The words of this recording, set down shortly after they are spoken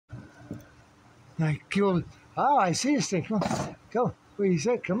Like, go. Oh, I see this thing. Come on. Go. What you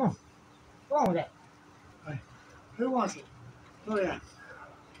said? Come on. Come on with that. All right. Who wants it? Oh, yeah.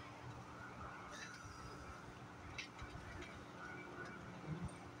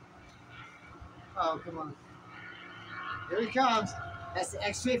 Oh, come on. Here he comes. That's the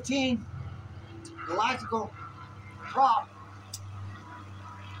X15. Electrical prop.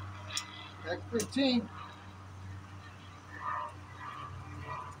 X15.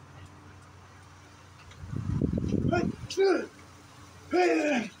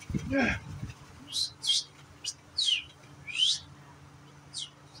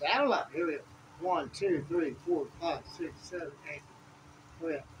 Saddle up. Here we go. 1, 2, 3, 4, 5, 6, 7, 8. Oh,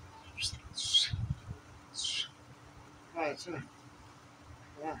 yeah. All right, so.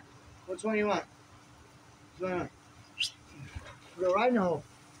 Yeah. Which one you want? Which one you want? Go right in the hole.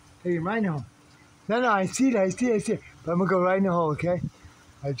 Take him right in the hole. No, I see it. But I'm going to go right in the hole, okay?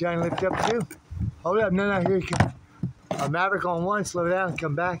 I'm trying to lift up too. Hold up. No, here you come. A Maverick on 1, slow down,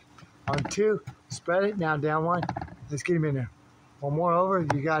 come back. On 2, spread it. Now down 1. Let's get him in there. One more over.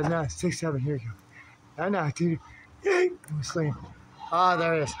 You got it now. 6, 7. Here you go. Now, 2. Sling. Ah,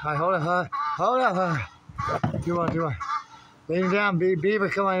 there it is. All right, hold up. 2, 1, 2, 1. Lay him down. Beaver,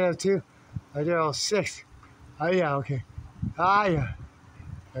 come on there too. Right there, all 6. Oh, yeah, okay. Ah, yeah.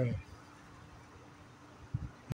 There it is.